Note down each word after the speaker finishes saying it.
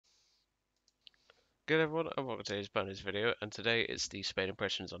Good everyone, and welcome to today's bonus video, and today it's the Spade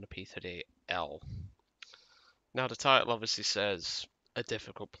impressions on the P-38L. Now the title obviously says a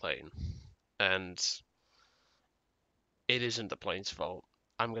difficult plane, and it isn't the plane's fault.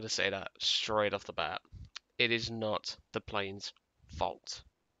 I'm going to say that straight off the bat. It is not the plane's fault.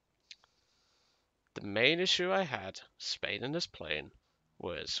 The main issue I had spading this plane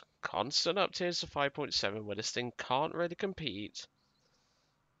was constant up tiers to 5.7 where this thing can't really compete,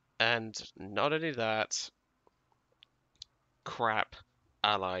 and not only that, crap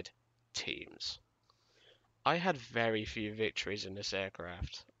allied teams. I had very few victories in this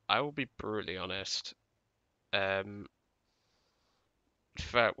aircraft. I will be brutally honest. In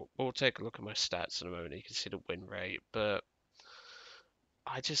fact, we'll take a look at my stats in a moment. You can see the win rate, but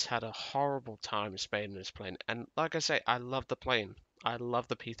I just had a horrible time spading this plane. And like I say, I love the plane. I love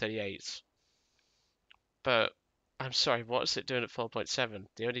the P-38s. But I'm sorry, what is it doing at 4.7?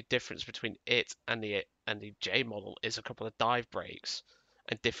 The only difference between it and the J model is a couple of dive brakes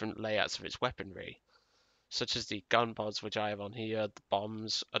and different layouts of its weaponry, such as the gun pods, which I have on here. The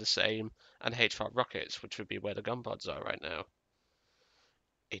bombs are the same, and H-4 rockets, which would be where the gun pods are right now.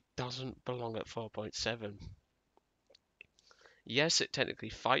 It doesn't belong at 4.7. Yes, it technically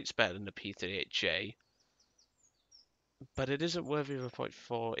fights better than the P-38J, but it isn't worthy of a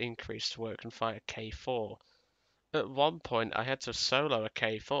 0.4 increase to where it can fight a K4. At one point, I had to solo a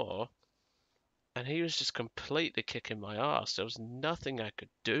K4, and he was just completely kicking my ass. There was nothing I could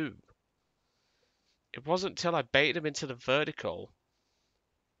do. It wasn't until I baited him into the vertical,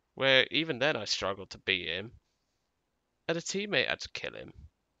 where even then I struggled to beat him, and a teammate had to kill him.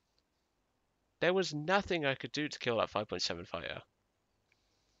 There was nothing I could do to kill that 5.7 fighter.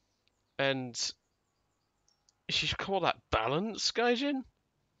 And you call that balance, Gaijin?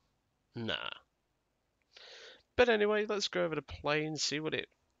 Nah. But anyway, let's go over the plane, see what it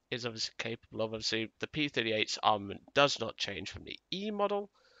is obviously capable of. Obviously, the P-38's armament does not change from the E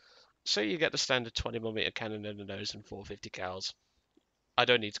model, so you get the standard 20mm cannon in the nose and 450 cals. I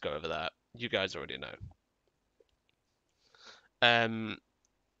don't need to go over that. You guys already know.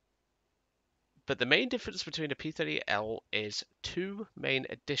 But the main difference between the P-38L is two main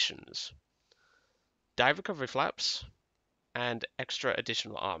additions: dive recovery flaps and extra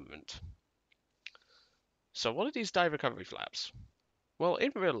additional armament. So what are these dive recovery flaps? Well,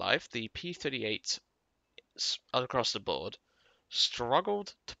 in real life, the P-38s across the board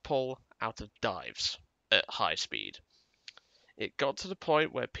struggled to pull out of dives at high speed. It got to the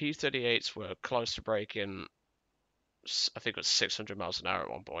point where P-38s were close to breaking, I think it was 600 miles an hour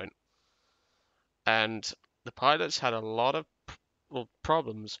at one point, and the pilots had a lot of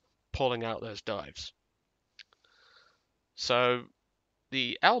problems pulling out those dives. So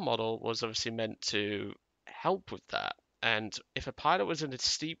the L model was obviously meant to help with that. And if a pilot was in a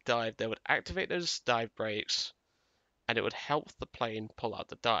steep dive, they would activate those dive brakes and it would help the plane pull out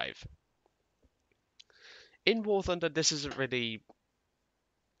the dive. In War Thunder, this isn't really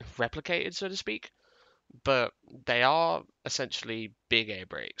replicated, so to speak, but they are essentially big air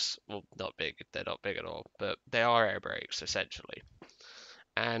brakes. Well, not big, they're not big at all, but they are air brakes essentially.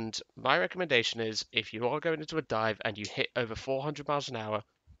 And my recommendation is if you are going into a dive and you hit over 400 miles an hour,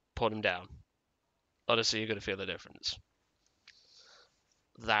 put them down. Honestly, you're going to feel the difference.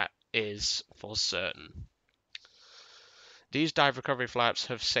 That is for certain. These dive recovery flaps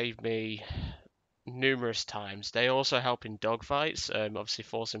have saved me numerous times. They also help in dogfights, obviously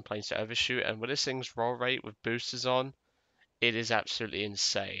forcing planes to overshoot. And with this thing's roll rate with boosters on, it is absolutely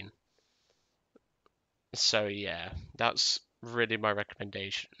insane. So yeah, that's really my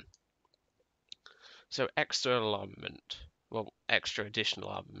recommendation. So external armament, well, extra additional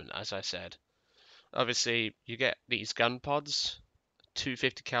armament, as I said. Obviously, you get these gun pods,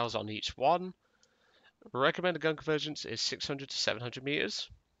 250 cals on each one. Recommended gun convergence is 600 to 700 meters.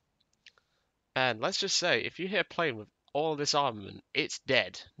 And let's just say, if you hit a plane with all this armament, it's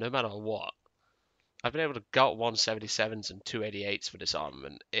dead, no matter what. I've been able to gut 177s and 288s with this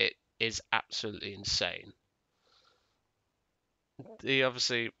armament. It is absolutely insane.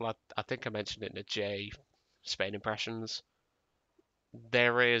 Obviously, well, I think I mentioned it in the J Spade impressions.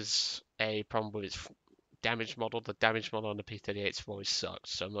 There is a problem with its damage model. The damage model on the P-38s have always sucked,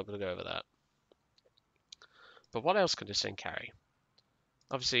 so I'm not going to go over that. But what else can this thing carry?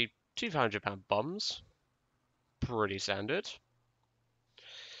 Obviously, 200-pound bombs. Pretty standard.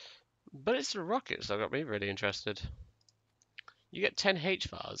 But it's the rockets that got me really interested. You get 10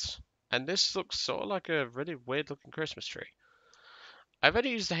 HVARs, and this looks sort of like a really weird looking Christmas tree. I've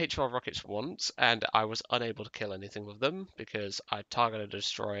only used the HVAR rockets once, and I was unable to kill anything with them because I targeted a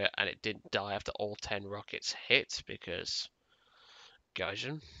destroyer and it didn't die after all 10 rockets hit because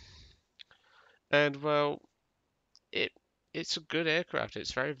Gaijin. And well, it it's a good aircraft.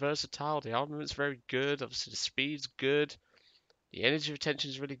 It's very versatile. The armament's very good. Obviously, the speed's good. The energy retention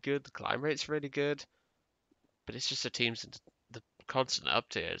is really good. The climb rate's really good. But it's just the teams in the constant up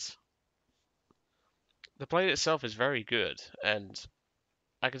tiers. The plane itself is very good, and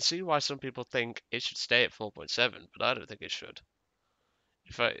I can see why some people think it should stay at 4.7, but I don't think it should.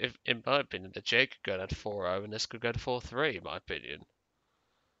 If in my opinion, the J could go down to 4.0 and this could go to 4.3, in my opinion.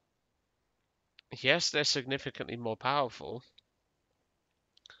 Yes, they're significantly more powerful,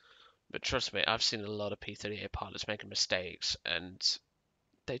 but trust me, I've seen a lot of P-38 pilots making mistakes, and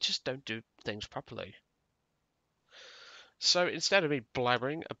they just don't do things properly. So instead of me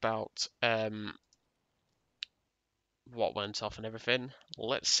blabbering about what went off and everything,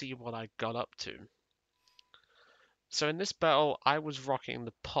 let's see what I got up to. So in this battle, I was rocking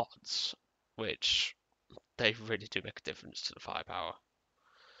the pods, which they really do make a difference to the firepower.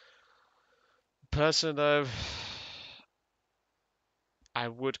 Personally, though, I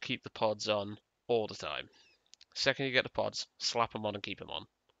would keep the pods on all the time. Second you get the pods, slap them on and keep them on.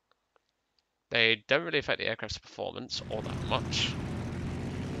 They don't really affect the aircraft's performance all that much.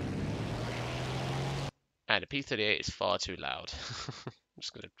 And the P-38 is far too loud. I'm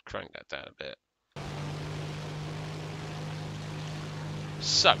just going to crank that down a bit.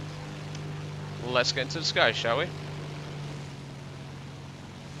 So, let's get into the sky, shall we?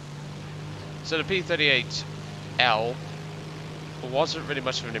 So the P-38L wasn't really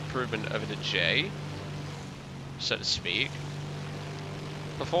much of an improvement over the J, so to speak.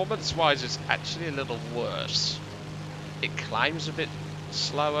 Performance-wise, it's actually a little worse. It climbs a bit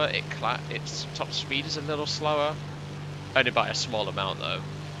slower, its top speed is a little slower, only by a small amount though.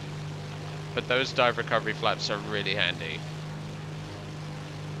 But those dive recovery flaps are really handy.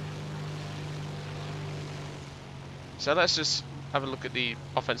 So let's just have a look at the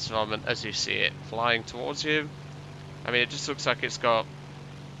offensive armament as you see it flying towards you. I mean, it just looks like it's got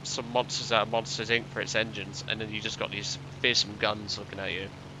some monsters out of Monsters Inc. for its engines, and then you just got these fearsome guns looking at you.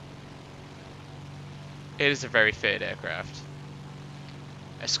 It is a very feared aircraft.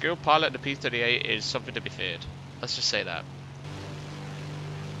 A skilled pilot in the P-38 is something to be feared. Let's just say that.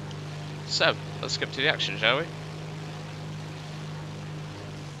 So, let's skip to the action, shall we?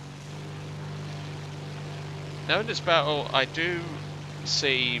 Now in this battle, I do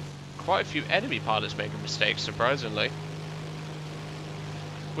see quite a few enemy pilots making mistakes, surprisingly.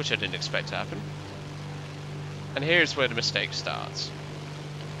 Which I didn't expect to happen. And here's where the mistake starts.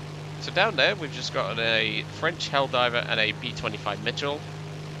 So down there, we've just got a French Helldiver and a B-25 Mitchell.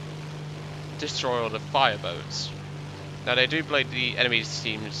 Destroy all the fireboats. Now they do blade the enemy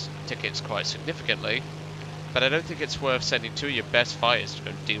team's tickets quite significantly, but I don't think it's worth sending two of your best fighters to go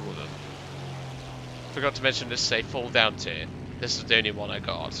and deal with them. Forgot to mention this is a full down tier. This is the only one I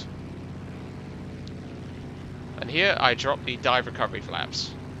got. And here I drop the dive recovery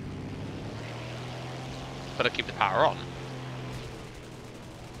flaps. But I keep the power on.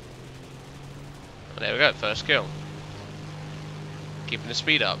 And there we go, first kill. Keeping the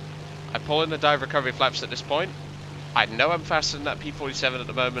speed up. I pull in the dive recovery flaps at this point. I know I'm faster than that P-47 at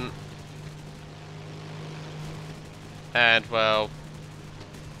the moment. And well,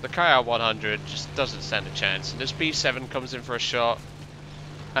 the KR-100 just doesn't stand a chance. And this B-7 comes in for a shot,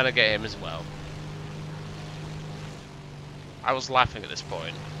 and I get him as well. I was laughing at this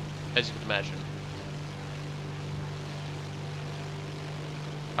point, as you can imagine.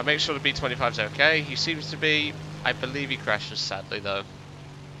 I make sure the B-25's okay. He seems to be. I believe he crashes, sadly, though.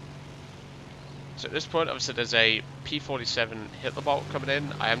 So at this point, obviously, there's a P-47 Hitler bolt coming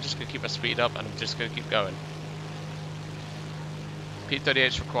in. I am just going to keep my speed up, and I'm just going to keep going.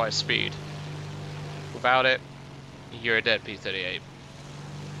 P-38s require speed. Without it, you're a dead P-38.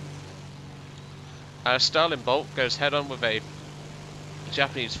 Sterling Bolt goes head-on with a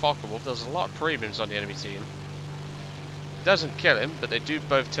Japanese Focke-Wulf. There's a lot of premiums on the enemy team. Doesn't kill him, but they do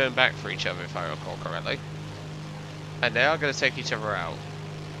both turn back for each other, if I recall correctly. And they are going to take each other out.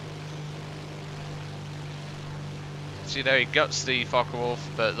 See there, he guts the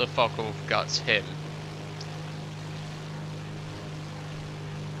Focke-Wulf, but the Focke-Wulf guts him.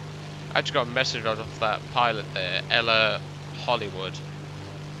 I just got a message off that pilot there, Ella Hollywood,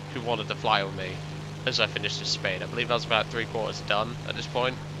 who wanted to fly with me as I finished this Spade. I believe I was about 3/4 done at this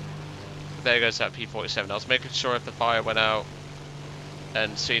point. There goes that P-47. I was making sure if the fire went out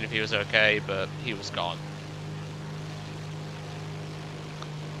and seeing if he was okay, but he was gone.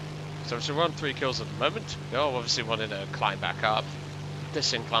 So we're on 3 kills at the moment. We all obviously wanting to climb back up. This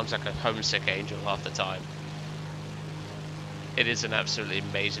thing climbs like a homesick angel half the time. It is an absolutely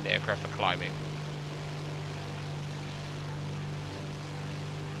amazing aircraft for climbing.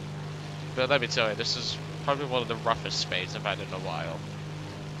 But let me tell you, this is probably one of the roughest spades I've had in a while.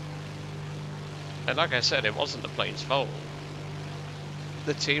 And like I said, it wasn't the plane's fault.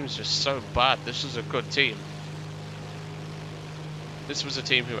 The team's just so bad. This was a good team. This was a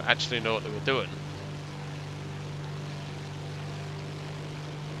team who actually knew what they were doing.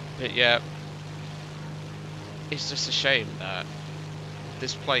 But yeah, it's just a shame that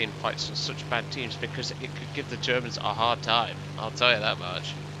this plane fights on such bad teams because it could give the Germans a hard time. I'll tell you that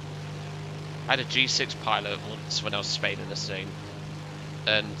much. I had a G6 pilot once when I was spading this thing,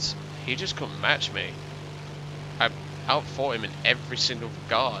 and he just couldn't match me. I outfought him in every single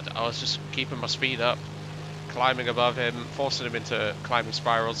regard. I was just keeping my speed up, climbing above him, forcing him into climbing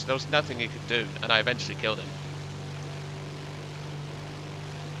spirals. There was nothing he could do, and I eventually killed him.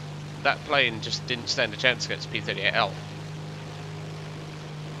 That plane just didn't stand a chance against P-38L.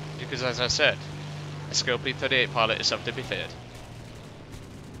 Because as I said, a skilled P-38 pilot is something to be feared.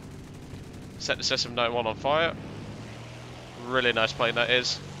 Set the System 91 on fire. Really nice plane that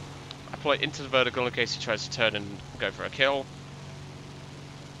is. I pull it into the vertical in case he tries to turn and go for a kill.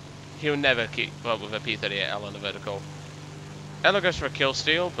 He'll never keep up with a P-38L on the vertical. Ella goes for a kill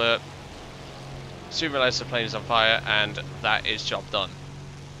steal, but soon realizes the plane is on fire, and that is job done.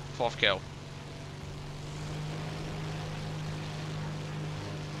 4th kill.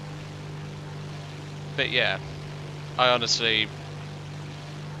 But yeah, I honestly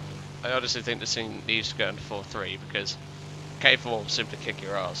think this thing needs to go into 4-3 because K4 will simply kick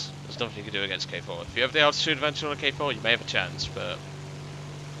your ass. There's nothing you can do against K4. If you have the altitude advantage on a K4, you may have a chance, but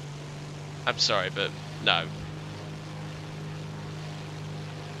I'm sorry, but no.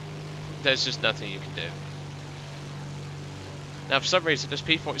 There's just nothing you can do. Now, for some reason, this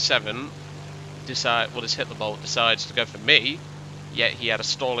P-47 this Hitler bolt decides to go for me, yet he had a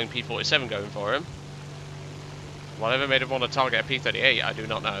stalling P-47 going for him. Whatever made him want to target a P-38, I do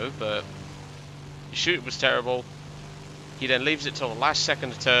not know, but his shooting was terrible. He then leaves it till the last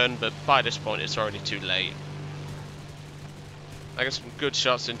second to turn, but by this point it's already too late. I get some good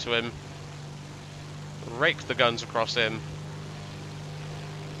shots into him, rake the guns across him.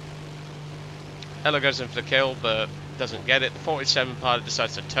 Ella goes in for the kill, but doesn't get it. The 47 pilot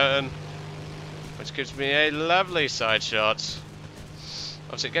decides to turn, which gives me a lovely side shot.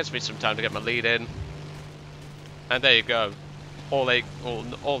 Obviously it gets me some time to get my lead in. And there you go. All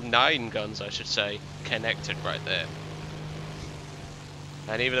 9 guns, I should say, connected right there.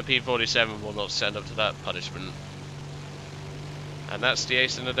 And even the P-47 will not stand up to that punishment. And that's the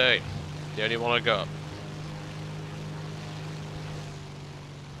ace in the day. The only one I got.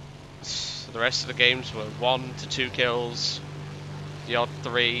 So the rest of the games were 1 to 2 kills, the odd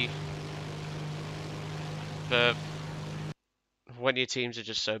 3. But when your teams are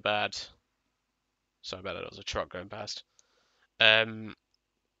just so bad. Sorry about that, it was a truck going past. When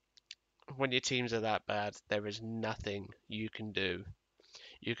your teams are that bad, there is nothing you can do.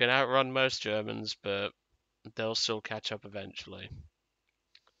 You can outrun most Germans, but they'll still catch up eventually.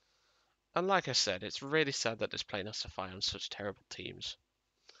 And like I said, it's really sad that this plane has to fight on such terrible teams.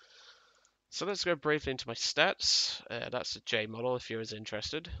 So let's go briefly into my stats. That's the J model if you're as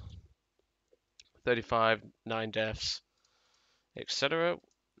interested. 35, 9 deaths, etc.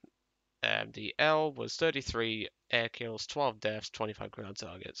 The L was 33 air kills, 12 deaths, 25 ground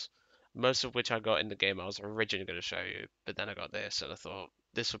targets. Most of which I got in the game I was originally going to show you, but then I got this and I thought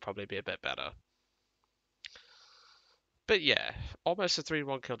this would probably be a bit better. But yeah, almost a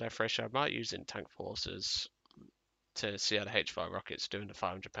 3-1 kill death ratio. I might use in tank forces to see how the H5 rockets do in the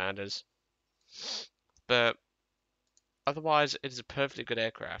 500 pounders. But otherwise, it is a perfectly good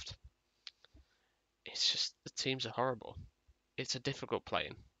aircraft. It's just the teams are horrible. It's a difficult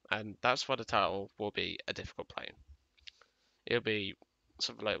plane, and that's why the title will be a difficult plane. It'll be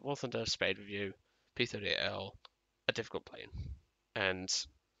something like Wolf and Spade Review, P-38L, a difficult plane. And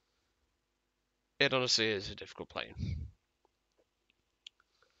it honestly is a difficult plane.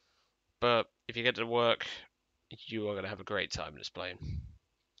 But if you get to work, you are going to have a great time in this plane.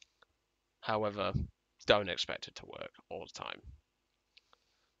 However, don't expect it to work all the time.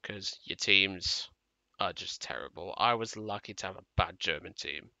 Because your teams are just terrible. I was lucky to have a bad German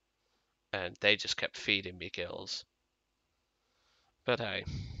team. And they just kept feeding me kills. But hey,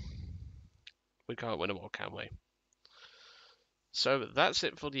 we can't win them all, can we? So that's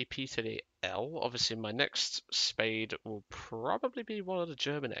it for the P-38L. Obviously, my next Spade will probably be one of the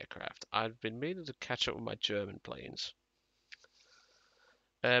German aircraft. I've been meaning to catch up with my German planes.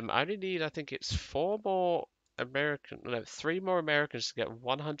 I only need, I think it's 3 more Americans to get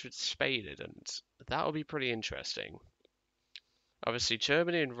 100 spaded, and that'll be pretty interesting. Obviously,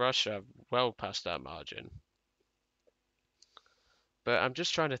 Germany and Russia are well past that margin. But I'm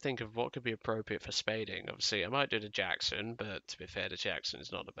just trying to think of what could be appropriate for spading. Obviously, I might do the Jackson, but to be fair, the Jackson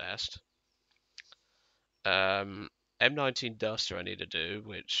is not the best. M19 Duster I need to do,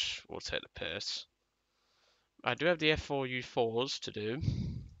 which will take the piss. I do have the F4U4s to do.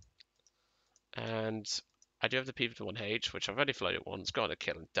 And I do have the P-51H, which I've only flown it once, got on a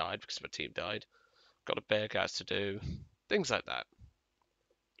kill and died because my team died. Got a Bearcats to do. Things like that.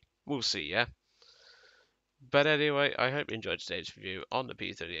 We'll see, yeah? But anyway, I hope you enjoyed today's review on the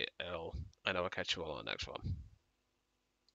P-38L, and I will catch you all on the next one.